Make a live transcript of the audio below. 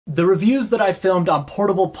The reviews that I filmed on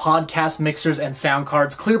portable podcast mixers and sound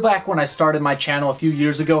cards clear back when I started my channel a few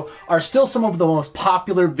years ago are still some of the most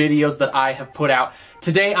popular videos that I have put out.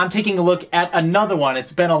 Today I'm taking a look at another one.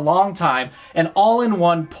 It's been a long time, an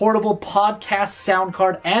all-in-one portable podcast sound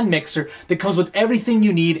card and mixer that comes with everything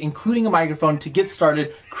you need, including a microphone, to get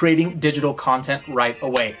started creating digital content right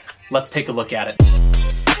away. Let's take a look at it.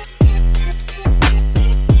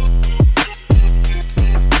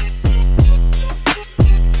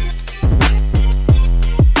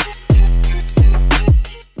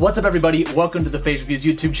 What's up, everybody? Welcome to the Phase Reviews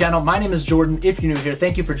YouTube channel. My name is Jordan. If you're new here,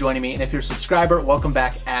 thank you for joining me. And if you're a subscriber, welcome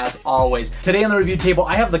back as always. Today on the review table,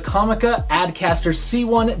 I have the Comica ADCaster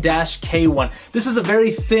C1-K1. This is a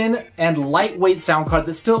very thin and lightweight sound card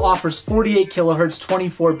that still offers 48 kilohertz,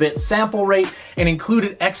 24-bit sample rate, an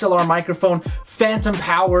included XLR microphone, phantom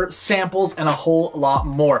power, samples, and a whole lot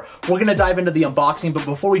more. We're gonna dive into the unboxing, but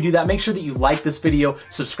before we do that, make sure that you like this video,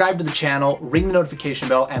 subscribe to the channel, ring the notification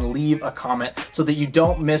bell, and leave a comment so that you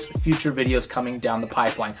don't miss future videos coming down the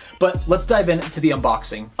pipeline. But let's dive into the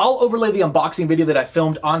unboxing. I'll overlay the unboxing video that I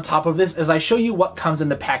filmed on top of this as I show you what comes in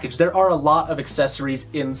the package. There are a lot of accessories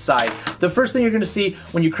inside. The first thing you're gonna see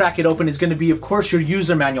when you crack it open is gonna be, of course, your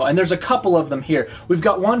user manual, and there's a couple of them here. We've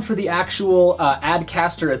got one for the actual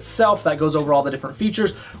ADCaster itself that goes over all the different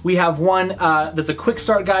features. We have one that's a quick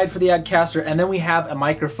start guide for the ADCaster, and then we have a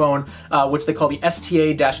microphone, which they call the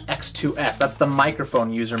STA-X2S. That's the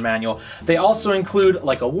microphone user manual. They also include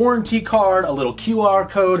like a warranty card, a little QR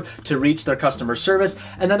code to reach their customer service,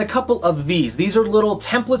 and then a couple of these. These are little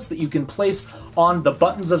templates that you can place on the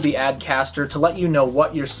buttons of the ADCaster to let you know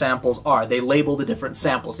what your samples are. They label the different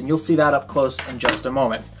samples, and you'll see that up close in just a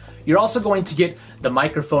moment. You're also going to get the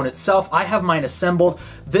microphone itself. I have mine assembled.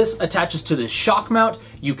 This attaches to this shock mount.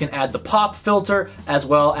 You can add the pop filter as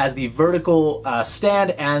well as the vertical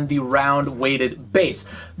stand and the round weighted base.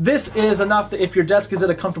 This is enough that if your desk is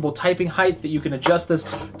at a comfortable typing height, that you can adjust this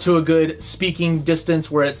to a good speaking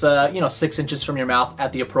distance where it's 6 inches from your mouth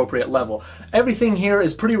at the appropriate level. Everything here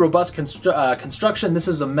is pretty robust construction. This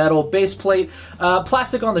is a metal base plate,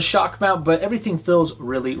 plastic on the shock mount, but everything feels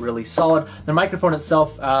really, really solid. The microphone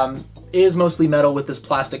itself is mostly metal with this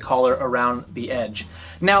plastic collar around the edge.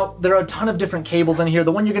 Now, there are a ton of different cables in here.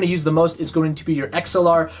 The one you're going to use the most is going to be your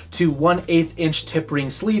XLR to 1/8 inch tip ring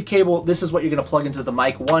sleeve cable. This is what you're going to plug into the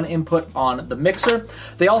mic 1 input on the mixer.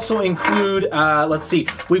 They also include, let's see,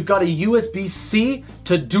 we've got a USB-C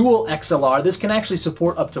to dual XLR. This can actually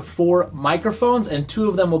support up to 4 microphones, and 2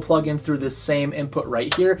 of them will plug in through this same input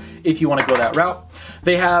right here if you want to go that route.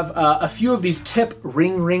 They have a few of these tip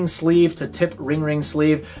ring sleeve to tip ring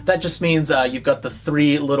sleeve. That just means you've got the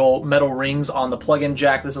 3 little metal rings on the plug-in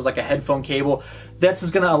jack. This is like a headphone cable. This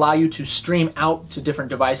is going to allow you to stream out to different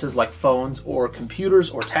devices like phones or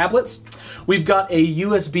computers or tablets. We've got a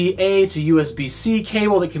USB-A to USB-C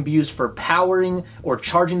cable that can be used for powering or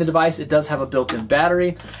charging the device. It does have a built-in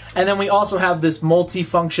battery. And then we also have this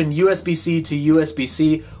multi-function USB-C to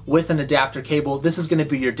USB-C with an adapter cable. This is going to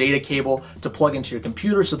be your data cable to plug into your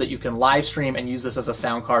computer so that you can live stream and use this as a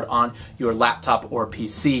sound card on your laptop or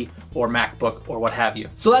PC or MacBook or what have you.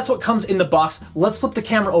 So that's what comes in the box. Let's flip the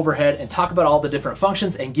camera overhead and talk about all the different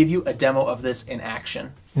functions and give you a demo of this in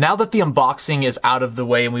action. Now that the unboxing is out of the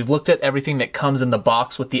way and we've looked at everything that comes in the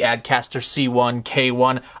box with the ADCaster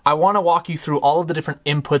C1-K1, I want to walk you through all of the different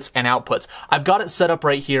inputs and outputs. I've got it set up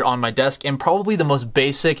right here on my desk in probably the most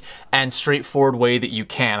basic and straightforward way that you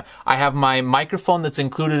can. I have my microphone that's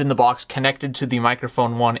included in the box connected to the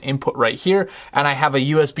microphone 1 input right here, and I have a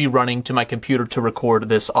USB running to my computer to record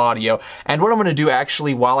this audio. And what I'm going to do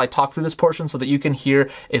actually while I talk through this portion so that you can hear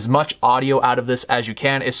as much audio out of this as you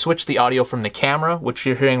can is switch the audio from the camera, which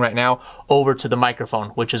you're hearing right now, over to the microphone,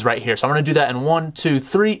 which is right here. So I'm going to do that in 1, 2,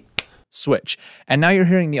 3, switch. And now you're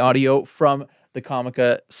hearing the audio from the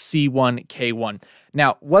Comica C1-K1.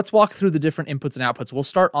 Now, let's walk through the different inputs and outputs. We'll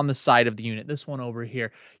start on the side of the unit, this one over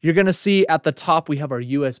here. You're gonna see at the top, we have our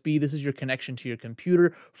USB. This is your connection to your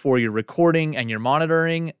computer for your recording and your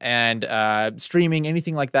monitoring and streaming,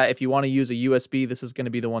 anything like that. If you wanna use a USB, this is gonna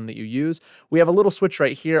be the one that you use. We have a little switch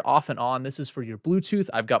right here, off and on. This is for your Bluetooth.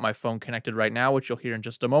 I've got my phone connected right now, which you'll hear in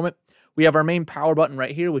just a moment. We have our main power button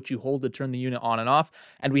right here, which you hold to turn the unit on and off.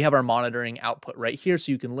 And we have our monitoring output right here,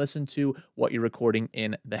 so you can listen to what you're recording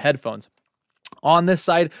in the headphones. On this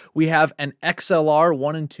side, we have an XLR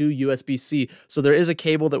 1 and 2 USB-C. So there is a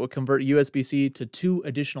cable that will convert USB-C to 2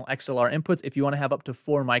 additional XLR inputs if you want to have up to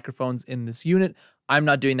 4 microphones in this unit. I'm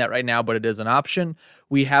not doing that right now, but it is an option.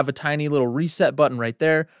 We have a tiny little reset button right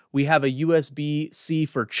there. We have a USB-C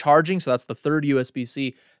for charging, so that's the third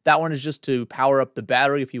USB-C. That one is just to power up the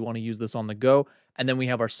battery if you want to use this on the go. And then we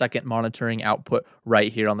have our second monitoring output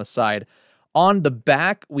right here on the side. On the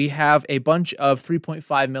back, we have a bunch of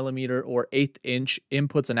 3.5 millimeter or 1/8 inch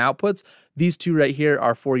inputs and outputs. These two right here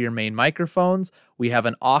are for your main microphones. We have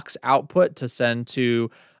an aux output to send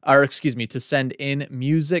to, or excuse me, to send in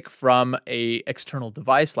music from a external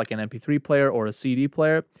device like an MP3 player or a CD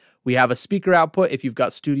player. We have a speaker output if you've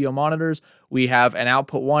got studio monitors. We have an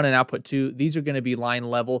output 1 and output 2. These are going to be line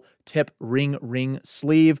level, tip, ring,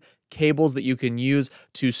 sleeve cables that you can use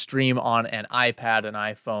to stream on an iPad, an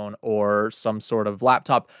iPhone, or some sort of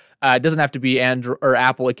laptop. It doesn't have to be Android or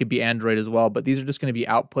Apple. It could be Android as well, but these are just going to be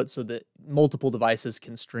outputs so that multiple devices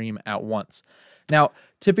can stream at once. Now,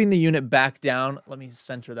 tipping the unit back down, let me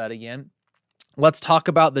center that again. Let's talk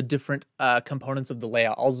about the different components of the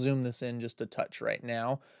layout. I'll zoom this in just a touch right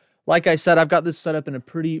now. Like I said, I've got this set up in a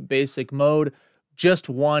pretty basic mode, just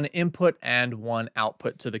one input and one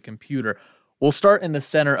output to the computer. We'll start in the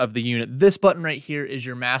center of the unit. This button right here is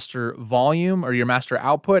your master volume or your master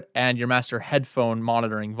output and your master headphone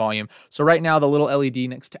monitoring volume. So right now the little LED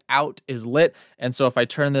next to out is lit. And so if I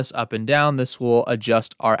turn this up and down, this will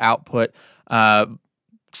adjust our output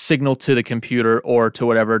signal to the computer or to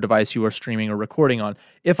whatever device you are streaming or recording on.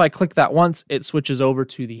 If I click that once, it switches over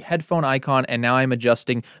to the headphone icon, and now I'm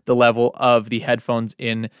adjusting the level of the headphones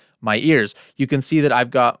in my ears. You can see that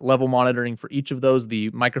I've got level monitoring for each of those, the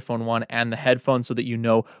microphone 1 and the headphone, so that you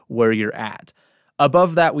know where you're at.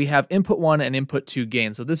 Above that, we have input 1 and input 2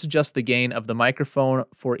 gain. So this is just the gain of the microphone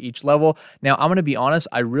for each level. Now, I'm going to be honest,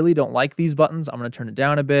 I really don't like these buttons. I'm going to turn it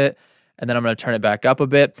down a bit, and then I'm going to turn it back up a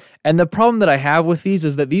bit. And the problem that I have with these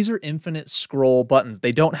is that these are infinite scroll buttons.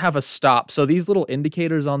 They don't have a stop. So these little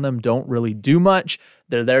indicators on them don't really do much.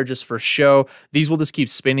 They're there just for show. These will just keep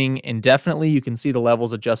spinning indefinitely. You can see the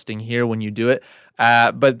levels adjusting here when you do it.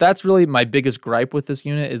 But that's really my biggest gripe with this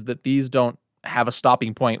unit, is that these don't have a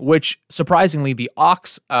stopping point, which surprisingly the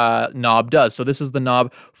aux knob does. So this is the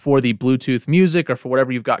knob for the Bluetooth music or for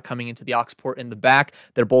whatever you've got coming into the aux port in the back.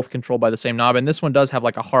 They're both controlled by the same knob, and this one does have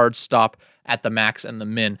like a hard stop at the max and the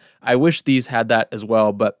min. I wish these had that as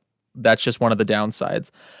well, but that's just one of the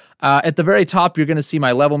downsides. At the very top, you're going to see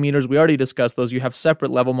my level meters. We already discussed those. You have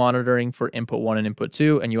separate level monitoring for input 1 and input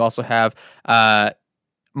 2, and you also have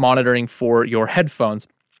monitoring for your headphones.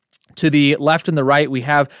 To the left and the right, we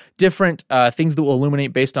have different things that will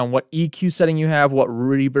illuminate based on what EQ setting you have, what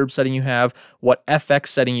reverb setting you have, what FX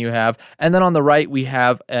setting you have. And then on the right, we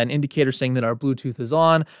have an indicator saying that our Bluetooth is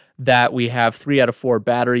on, that we have 3 out of 4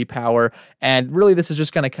 battery power. And really, this is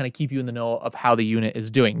just going to kind of keep you in the know of how the unit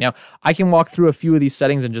is doing. Now, I can walk through a few of these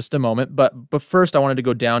settings in just a moment, but first I wanted to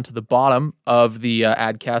go down to the bottom of the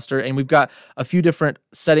ADCaster, and we've got a few different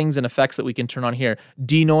settings and effects that we can turn on here.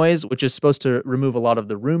 Denoise, which is supposed to remove a lot of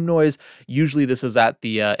the room noise. Usually this is at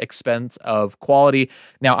the expense of quality.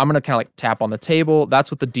 Now, I'm going to kind of like tap on the table.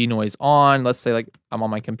 That's with the denoise on. Let's say like I'm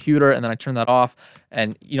on my computer, and then I turn that off.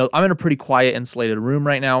 And, you know, I'm in a pretty quiet, insulated room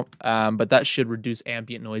right now, but that should reduce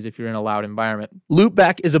ambient noise if you're in a loud environment.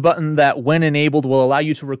 Loopback is a button that, when enabled, will allow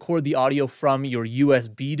you to record the audio from your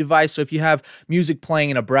USB device. So if you have music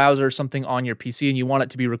playing in a browser or something on your PC and you want it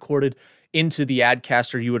to be recorded into the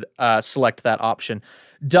ADCaster, you would select that option.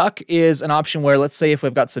 Duck is an option where, let's say if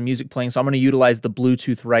we've got some music playing, so I'm going to utilize the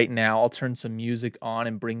Bluetooth right now. I'll turn some music on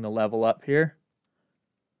and bring the level up here.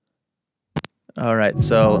 All right,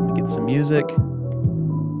 so let me get some music.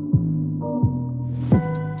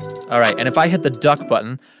 All right, and if I hit the duck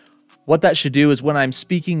button, what that should do is when I'm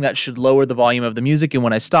speaking, that should lower the volume of the music, and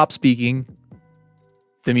when I stop speaking,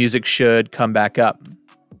 the music should come back up.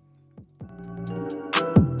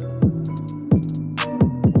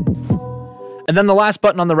 And then the last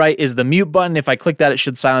button on the right is the mute button. If I click that, it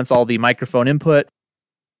should silence all the microphone input.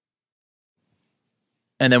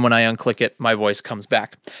 And then when I unclick it, my voice comes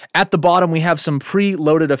back. At the bottom, we have some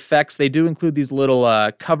pre-loaded effects. They do include these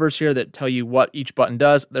little covers here that tell you what each button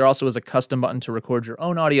does. There also is a custom button to record your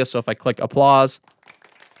own audio. So if I click applause,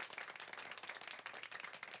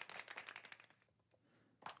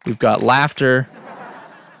 we've got laughter,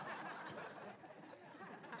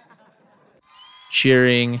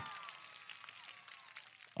 cheering,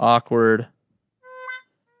 awkward,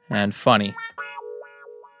 and funny.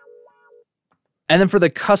 And then for the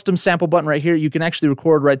custom sample button right here, you can actually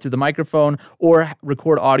record right through the microphone or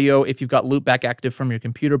record audio if you've got loopback active from your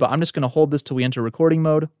computer. But I'm just going to hold this till we enter recording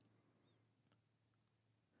mode.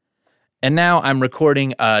 And now I'm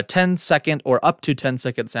recording a 10-second or up to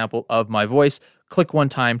 10-second sample of my voice. Click one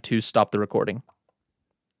time to stop the recording.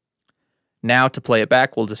 Now to play it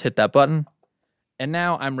back, we'll just hit that button. And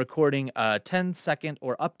now I'm recording a 10-second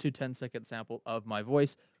or up to 10-second sample of my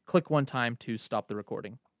voice. Click one time to stop the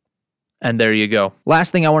recording. And there you go.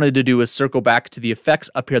 Last thing I wanted to do is circle back to the effects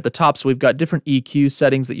up here at the top. So we've got different EQ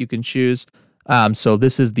settings that you can choose. So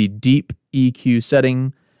this is the deep EQ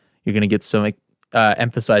setting. You're going to get some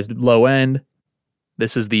emphasized low end.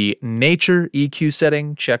 This is the nature EQ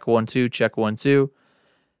setting. Check 1, 2, check 1, 2.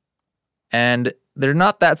 And they're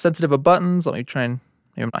not that sensitive of buttons. Let me try and,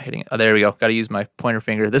 maybe I'm not hitting it. Oh, there we go. Got to use my pointer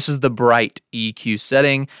finger. This is the bright EQ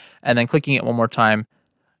setting. And then clicking it one more time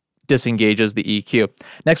disengages the EQ.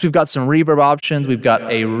 Next, we've got some reverb options. We've got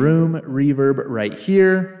a room reverb right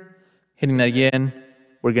here. Hitting that again,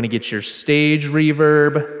 we're going to get your stage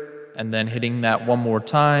reverb. And then hitting that one more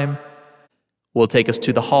time will take us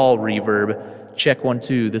to the hall reverb. Check 1,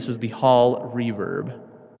 2. This is the hall reverb.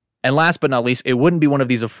 And last but not least, it wouldn't be one of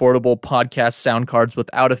these affordable podcast sound cards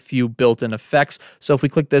without a few built-in effects. So if we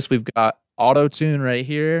click this, we've got auto tune right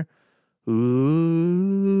here.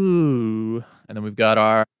 Ooh. And then we've got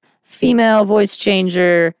our female voice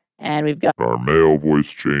changer, and we've got our male voice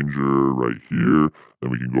changer right here.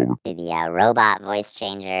 Then we can go over to the robot voice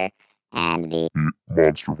changer and the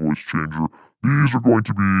monster voice changer. These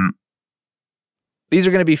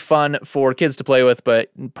are going to be fun for kids to play with, but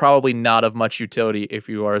probably not of much utility if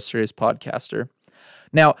you are a serious podcaster.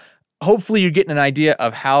 Now, hopefully you're getting an idea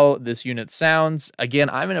of how this unit sounds. Again,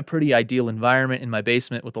 I'm in a pretty ideal environment in my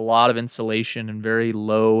basement with a lot of insulation and very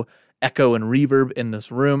low echo and reverb in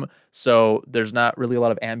this room, so there's not really a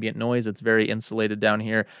lot of ambient noise. It's very insulated down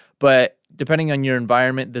here, but depending on your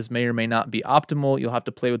environment, this may or may not be optimal. You'll have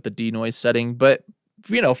to play with the denoise setting, but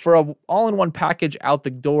you know, for a all-in-one package out the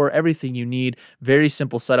door, everything you need, very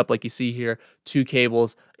simple setup like you see here, 2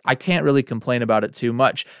 cables. I can't really complain about it too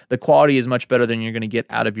much. The quality is much better than you're going to get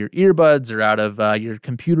out of your earbuds or out of your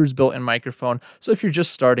computer's built-in microphone. So if you're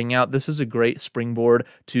just starting out, this is a great springboard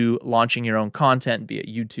to launching your own content, be it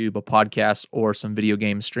YouTube, a podcast, or some video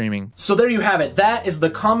game streaming. So there you have it. That is the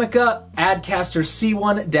Comica ADCaster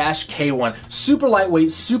C1-K1. Super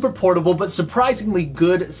lightweight, super portable, but surprisingly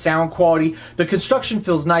good sound quality. The construction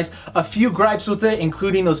feels nice. A few gripes with it,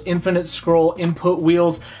 including those infinite scroll input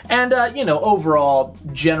wheels, and you know, overall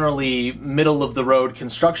generally middle-of-the-road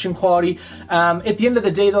construction quality. At the end of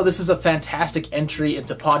the day, though, this is a fantastic entry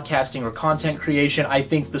into podcasting or content creation. I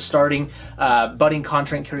think the starting budding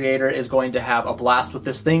content creator is going to have a blast with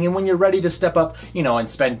this thing, and when you're ready to step up, you know, and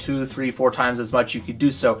spend 2, 3, 4 times as much, you could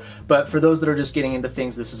do so. But for those that are just getting into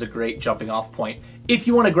things, this is a great jumping-off point. If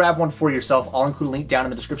you want to grab one for yourself, I'll include a link down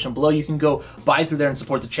in the description below. You can go buy through there and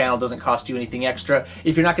support the channel. It doesn't cost you anything extra.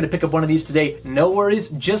 If you're not going to pick up one of these today, no worries.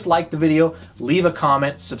 Just like the video, leave a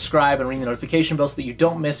comment, subscribe, and ring the notification bell so that you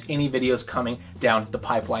don't miss any videos coming down the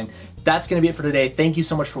pipeline. That's going to be it for today. Thank you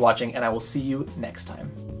so much for watching, and I will see you next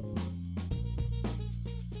time.